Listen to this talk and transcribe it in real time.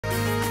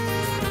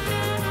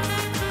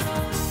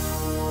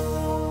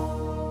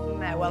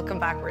welcome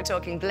back. We're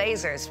talking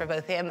blazers for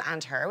both him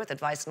and her, with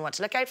advice on what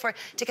to look out for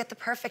to get the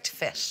perfect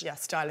fit. Yeah,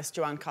 stylist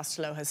Joanne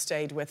Costello has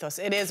stayed with us.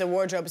 It is a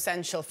wardrobe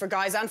essential for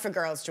guys and for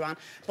girls, Joanne,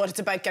 but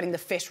it's about getting the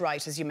fit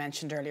right, as you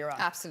mentioned earlier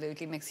on.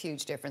 Absolutely, it makes a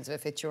huge difference if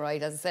it fits you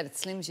right. As I said, it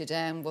slims you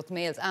down, both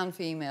males and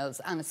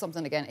females, and it's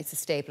something, again, it's a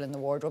staple in the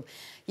wardrobe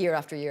year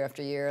after year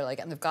after year.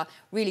 Like, and they've got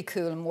really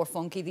cool and more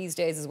funky these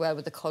days as well,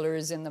 with the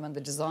colours in them and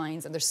the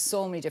designs, and there's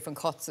so many different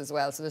cuts as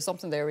well, so there's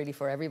something there really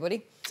for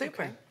everybody.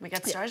 Super. We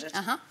get started?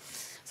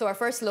 So our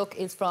first look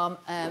is from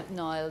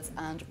Niles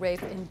and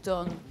Rafe in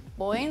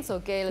Dunboyne. So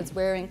Gail is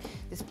wearing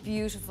this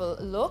beautiful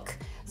look.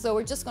 So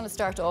we're just going to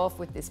start off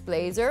with this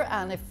blazer,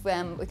 and if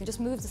we can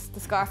just move the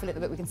scarf a little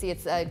bit, we can see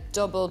it's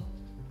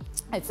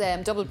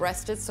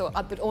double-breasted, so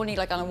but only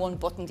like on a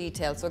one-button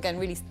detail. So again,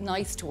 really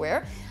nice to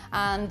wear.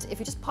 And if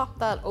you just pop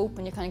that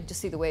open, you kind of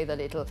just see the way that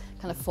it'll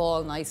kind of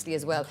fall nicely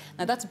as well.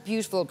 Now that's a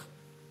beautiful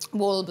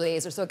wool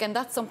blazer, so again,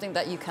 that's something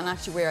that you can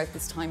actually wear at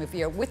this time of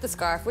year with the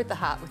scarf, with the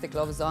hat, with the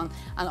gloves on,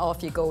 and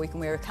off you go. You can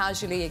wear it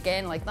casually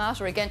again like that,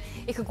 or again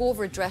it could go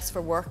over a dress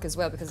for work as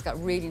well, because it's got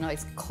really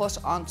nice cut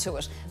onto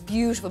it.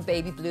 Beautiful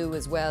baby blue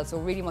as well, so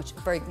really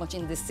very much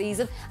in this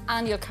season,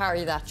 and you'll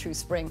carry that through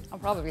spring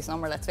and probably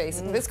summer, let's face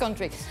it, in this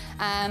country.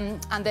 And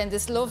then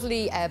this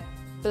lovely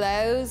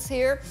blouse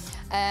here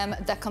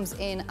that comes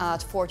in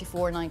at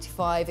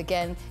 £44.95.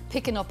 Again,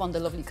 picking up on the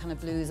lovely kind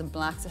of blues and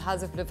blacks. It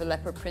has a bit of a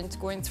leopard print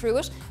going through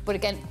it, but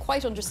again,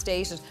 quite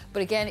understated.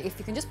 But again, if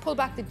you can just pull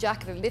back the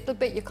jacket a little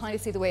bit, you kind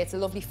of see the way it's a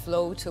lovely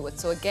flow to it.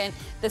 So again,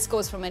 this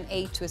goes from an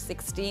 8 to a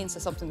 16, so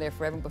something there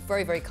for everyone, but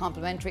very, very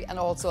complimentary, and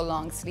also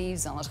long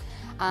sleeves on it.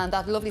 And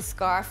that lovely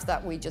scarf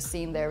that we just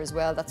seen there as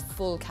well, that's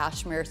full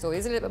cashmere, so it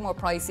is a little bit more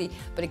pricey,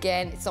 but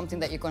again, it's something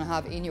that you're going to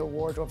have in your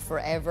wardrobe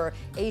forever.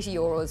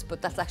 €80,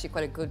 but that's actually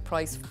quite a good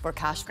price for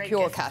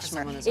pure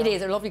cashmere. It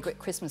is a lovely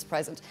Christmas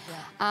present.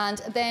 Yeah. And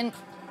then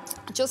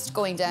just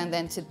going down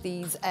then to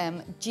these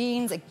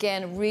jeans,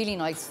 again, really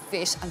nice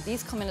fit, and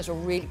these come in at a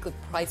really good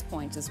price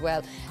point as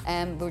well.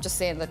 We were just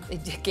saying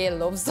that Gail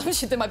loves them.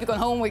 They might be going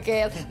home with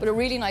Gail, but a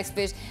really nice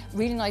fit,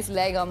 really nice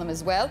leg on them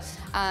as well.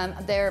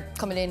 They're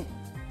coming in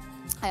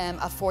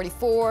at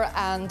 44,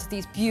 and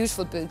these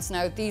beautiful boots.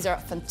 Now these are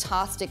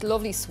fantastic,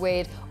 lovely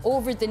suede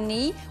over the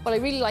knee. What I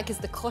really like is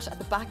the cut at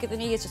the back of the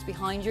knee. It's just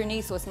behind your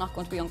knee, so it's not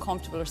going to be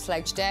uncomfortable or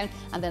slouched down,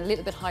 and then a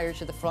little bit higher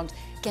to the front.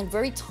 Again,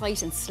 very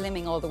tight and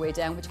slimming all the way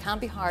down, which can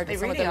be hard with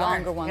some of the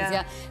longer ones.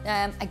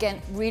 Yeah.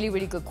 Again, really,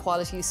 really good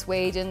quality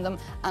suede in them,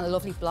 and a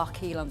lovely block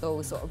heel on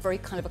those. So a very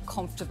kind of a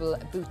comfortable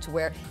boot to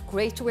wear.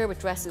 Great to wear with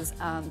dresses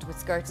and with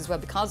skirts as well,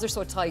 because they're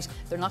so tight.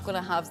 They're not going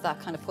to have that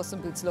kind of Puss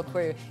in Boots look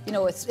where, you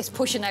know, it's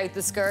pushing out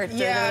the skirt.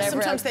 Yeah,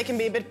 sometimes they can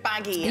be a bit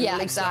baggy.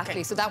 Yeah, exactly.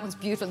 Looking. So that one's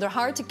beautiful. They're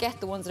hard to get,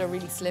 the ones that are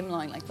really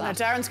slimline like that.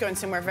 Now Darren's going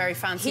somewhere very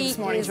fancy this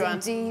morning, Joanne.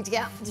 Indeed,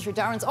 yeah.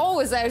 Darren's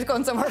always out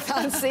going somewhere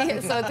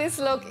fancy. So this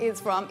look is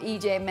from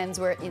EJ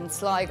Menswear in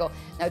Sligo.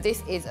 Now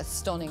this is a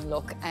stunning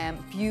look.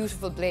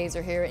 Beautiful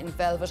blazer here in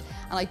velvet,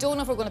 and I don't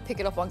know if we're going to pick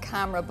it up on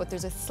camera, but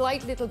there's a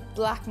slight little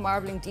black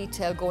marbling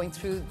detail going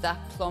through that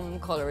plum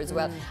colour as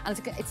well. And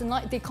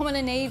they come in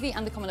a navy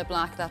and they come in a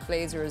black, that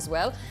blazer as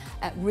well.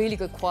 Really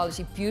good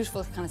quality,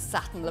 beautiful kind of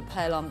satin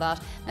lapel on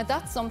that. Now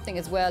that's something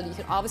as well, you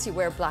can obviously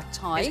wear black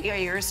tie. Are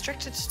you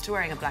restricted to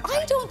wearing a black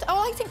tie?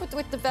 I think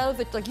with the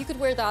velvet, like you could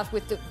wear that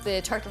with the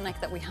turtleneck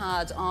that we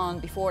had on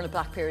before, and a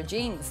black pair of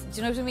jeans. Do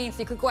you know what I mean? So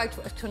you could go out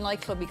to a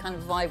nightclub, you kind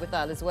of vibe with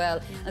that as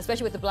well, and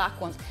especially with the black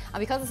ones. And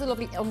because it's a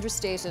lovely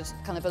understated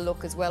kind of a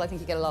look as well, I think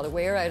you get a lot of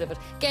wear out of it.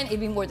 Again, it'll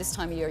be more this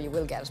time of year, you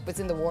will get it, but it's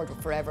in the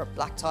wardrobe forever.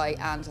 Black tie,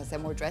 and as I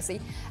said, more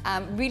dressy.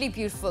 Really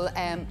beautiful.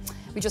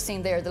 We just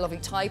seen there the lovely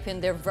tie pin.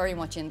 They're very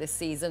much in this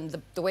season.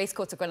 The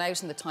waistcoats are going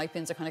out and the tie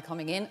pins are kind of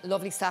coming in.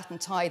 Lovely satin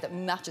tie that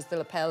matches the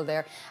lapel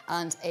there,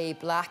 and a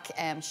black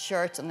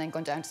shirt, and then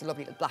going down to the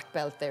lovely black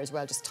belt there as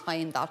well, just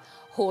tying that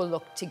whole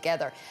look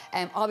together.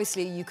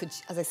 Obviously you could,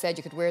 as I said,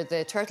 you could wear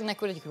the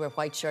turtleneck with it, you could wear a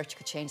white shirt, you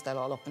could change that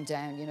all up and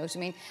down, you know what I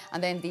mean?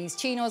 And then these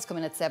chinos come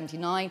in at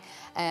 79.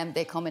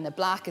 They come in a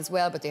black as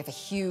well, but they have a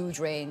huge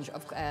range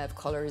of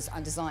colours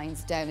and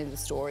designs down in the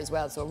store as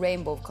well, so a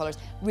rainbow of colours.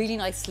 Really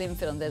nice slim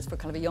fit on this for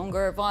kind of a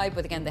younger vibe,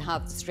 but again, they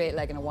have the straight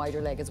leg and a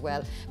wider leg as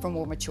well for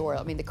more mature.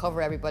 I mean, they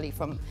cover everybody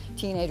from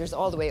teenagers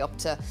all the way up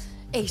to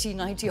 80,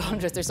 90,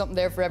 100, there's something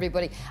there for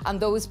everybody. And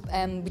those,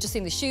 we just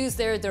seen the shoes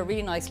there, they're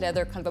really nice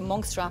leather, kind of a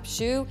monk strap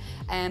shoe.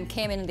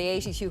 Came in the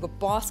 80s, Hugo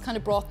Boss kind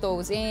of brought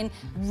those in.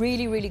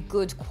 Really, really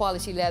good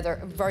quality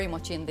leather, very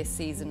much in this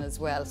season as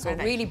well. So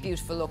really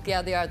beautiful look.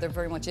 Yeah, they're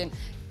very much in.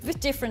 A bit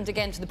different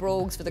again to the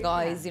brogues for the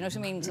guys, you know what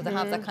I mean? So they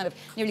have that kind of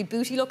nearly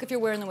booty look if you're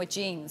wearing them with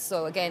jeans.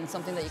 So again,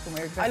 something that you can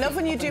wear. I love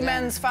when you do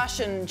men's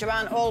fashion.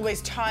 Joanne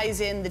always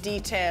ties in the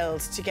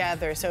details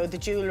together. So the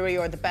jewellery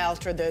or the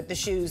belt or the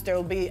shoes, there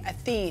will be a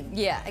theme.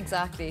 Yeah,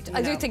 exactly.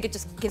 I do think it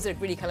just gives it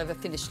really kind of a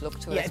finished look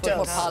to it. Yeah, it does.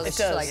 More polished,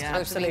 it does. like, yeah,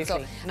 absolutely.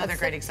 So, another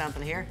great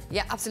example here.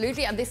 Yeah,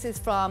 absolutely. And this is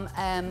from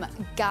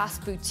Gas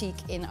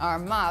Boutique in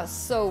Armagh.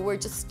 So we're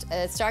just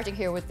starting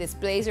here with this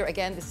blazer.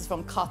 Again, this is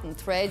from Cotton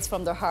Threads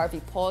from their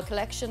Harvey Paul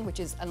collection. Fashion, which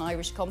is an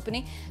Irish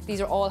company. These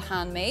are all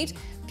handmade.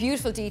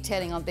 Beautiful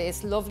detailing on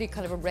this, lovely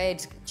kind of a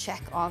red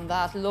check on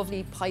that,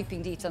 lovely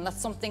piping detail. And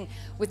that's something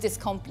with this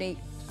company,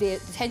 the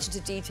attention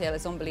to detail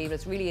is unbelievable.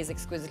 It really is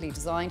exquisitely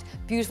designed.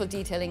 Beautiful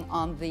detailing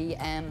on the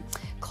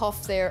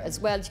cuff there as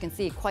well. As you can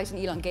see, quite an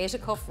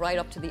elongated cuff right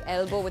up to the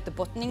elbow with the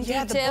buttoning detail.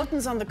 Yeah, the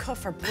buttons on the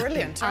cuff are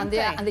brilliant, aren't they?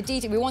 And the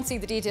detail, we won't see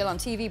the detail on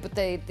TV, but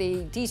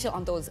the detail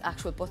on those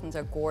actual buttons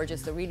are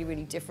gorgeous. They're really,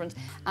 really different.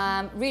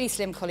 Really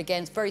slim cut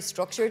again, it's very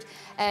structured.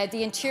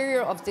 The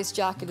interior of this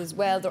jacket as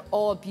well, they're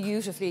all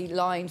beautifully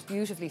lined,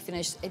 beautifully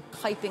finished,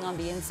 piping on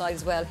the inside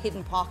as well,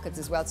 hidden pockets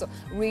as well. So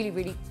really,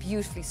 really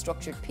beautifully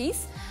structured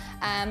piece.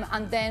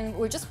 And then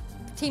we're just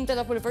teamed that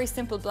up with a very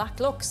simple black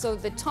look. So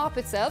the top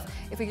itself,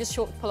 if we just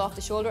pull off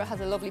the shoulder, it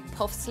has a lovely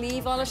puff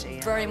sleeve on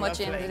it, very much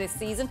in for this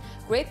season.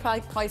 Great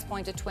price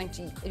point at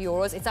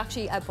 €20. It's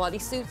actually a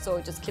bodysuit, so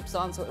it just clips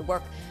on, so it'll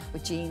work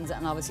with jeans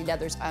and obviously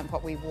leathers and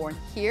what we've worn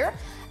here.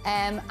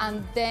 And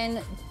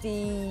then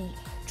the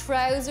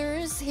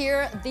trousers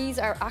here, these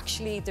are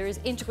actually, there's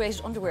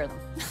integrated underwear in them.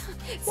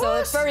 So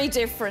it's very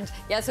different.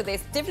 Yeah, so they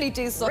definitely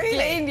do suck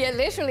clean. Yeah,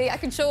 literally. I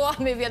can show on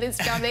maybe on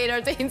Instagram later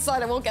the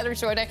inside. I won't get them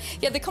short now.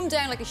 Yeah, they come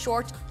down like a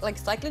short, like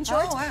cycling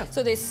short. Oh, wow.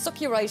 So they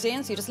suck you right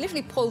in. So you just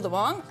literally pull them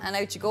on and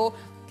out you go.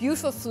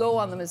 Beautiful flow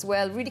on them as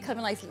well. Really kind of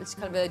a nice, it's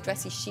kind of a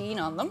dressy sheen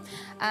on them.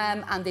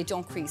 And they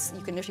don't crease.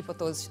 You can literally put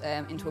those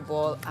into a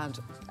ball and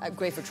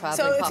great for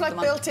traveling. So it's like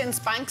built-in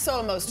Spanx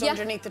almost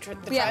underneath the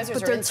trousers,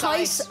 but they're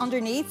inside. tight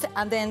underneath,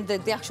 and then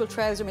the actual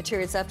trouser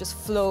material itself just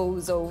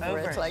flows over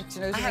it. Like, do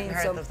you know what I mean? I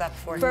haven't heard of that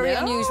before. Very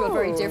unusual,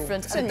 very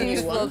different. It's And a a new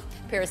beautiful one.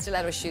 pair of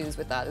stiletto shoes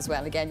with that as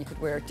well. Again, you could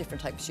wear a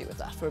different type of shoe with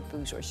that, for a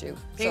boot or a shoe.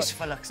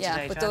 Beautiful looks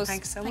today, but Joanne. those,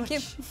 Thanks so thank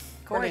much. you.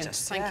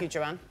 Gorgeous. Thank you,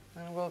 Joanne.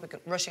 And we'll be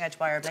rushing out to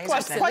buy our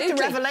blazers Quite now.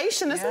 the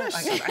revelation, isn't it?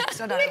 I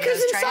don't know Nick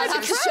is inside I'll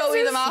have to show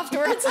you them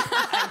afterwards.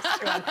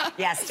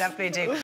 Yes, definitely do.